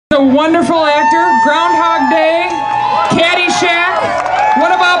a wonderful actor. Groundhog Day, Caddyshack. What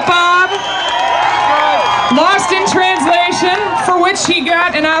about Bob? Lost in Translation, for which he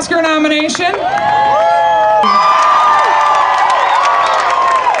got an Oscar nomination.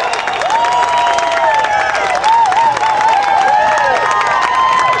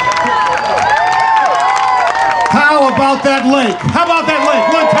 How about that lake? How about that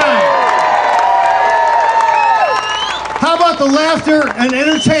lake? One time. How about the laughter and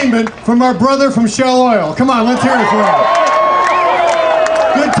entertainment from our brother from Shell Oil? Come on, let's hear it for him.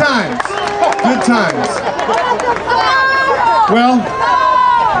 Good times. Good times. Well,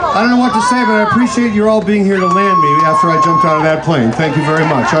 I don't know what to say, but I appreciate you all being here to land me after I jumped out of that plane. Thank you very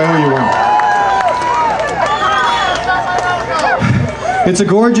much. I owe you one. It's a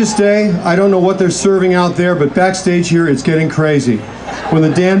gorgeous day. I don't know what they're serving out there, but backstage here it's getting crazy. When the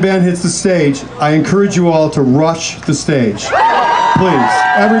Dan Band hits the stage, I encourage you all to rush the stage. Please,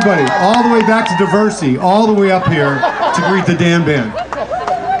 everybody, all the way back to Diversity, all the way up here to greet the Dan Band.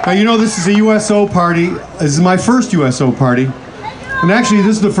 Now, you know this is a USO party. This is my first USO party. And actually,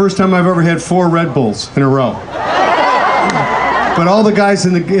 this is the first time I've ever had 4 Red Bulls in a row. But all the guys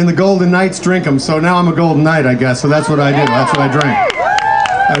in the Golden Knights drink them, so now I'm a Golden Knight, I guess. So that's what I did. That's what I drank.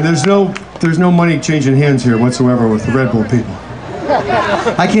 And there's no money changing hands here whatsoever with the Red Bull people.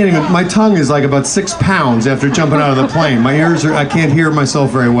 I can't even, my tongue is like about 6 pounds after jumping out of the plane. My ears are, I can't hear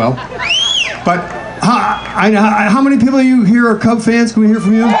myself very well. But how many people of you here are Cub fans? Can we hear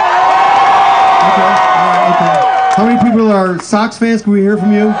from you? Okay, all right, okay. How many people are Sox fans? Can we hear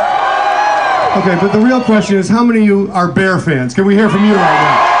from you? Okay, but the real question is, how many of you are Bear fans? Can we hear from you right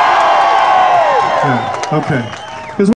now? Yeah, okay.